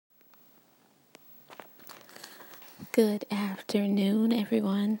Good afternoon,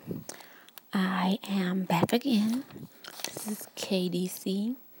 everyone. I am back again. This is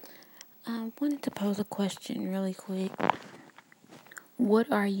KDC. I wanted to pose a question really quick. What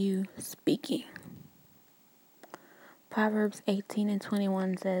are you speaking? Proverbs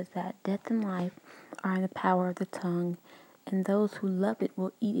 18:21 says that death and life are in the power of the tongue, and those who love it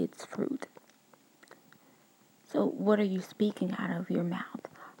will eat its fruit. So, what are you speaking out of your mouth?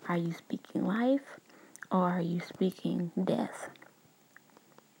 Are you speaking life or are you speaking death?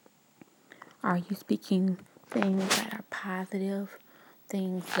 Are you speaking things that are positive,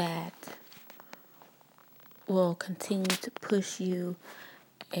 things that will continue to push you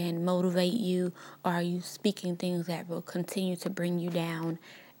and motivate you? Or are you speaking things that will continue to bring you down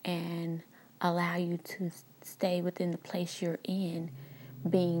and allow you to stay within the place you're in,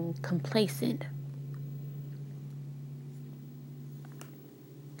 being complacent?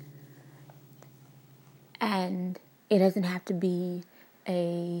 And it doesn't have to be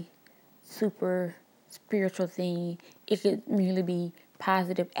a super spiritual thing. It could merely be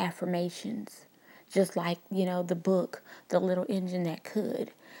positive affirmations. Just like, the book, The Little Engine That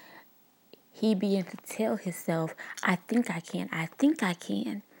Could. He began to tell himself, I think I can, I think I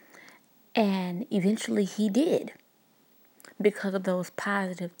can. And eventually he did. Because of those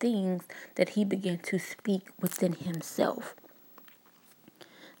positive things that he began to speak within himself.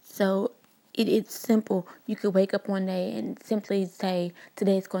 So it's simple. You could wake up one day and simply say,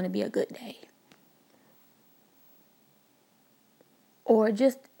 today's going to be a good day. Or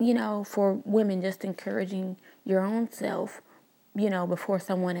just, for women, just encouraging your own self, before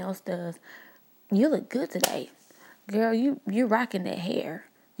someone else does. You look good today. Girl, you're rocking that hair.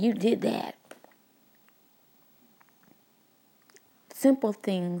 You did that. Simple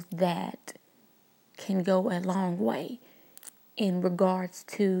things that can go a long way in regards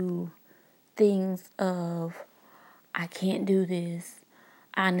to things of, I can't do this.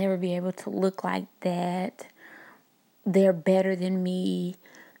 I'll never be able to look like that. They're better than me.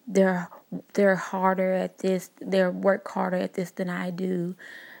 They're harder at this. They work harder at this than I do.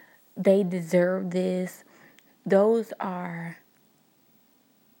 They deserve this. Those are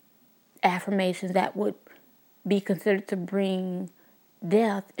affirmations that would be considered to bring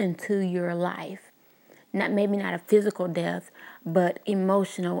death into your life. Maybe not a physical death, but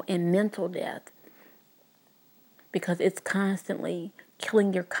emotional and mental death. Because it's constantly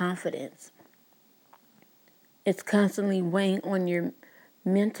killing your confidence. It's constantly weighing on your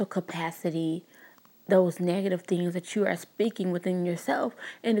mental capacity, those negative things that you are speaking within yourself,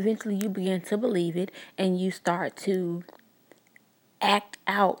 and eventually you begin to believe it and you start to act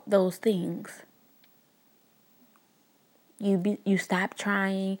out those things. You stop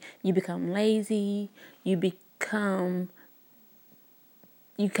trying, you become lazy, you come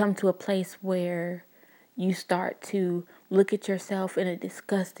to a place where you start to look at yourself in a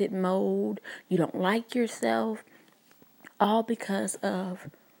disgusted mode. You don't like yourself, all because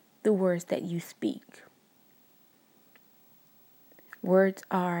of the words that you speak. Words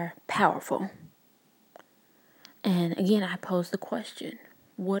are powerful. And again, I pose the question,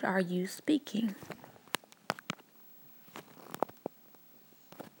 what are you speaking?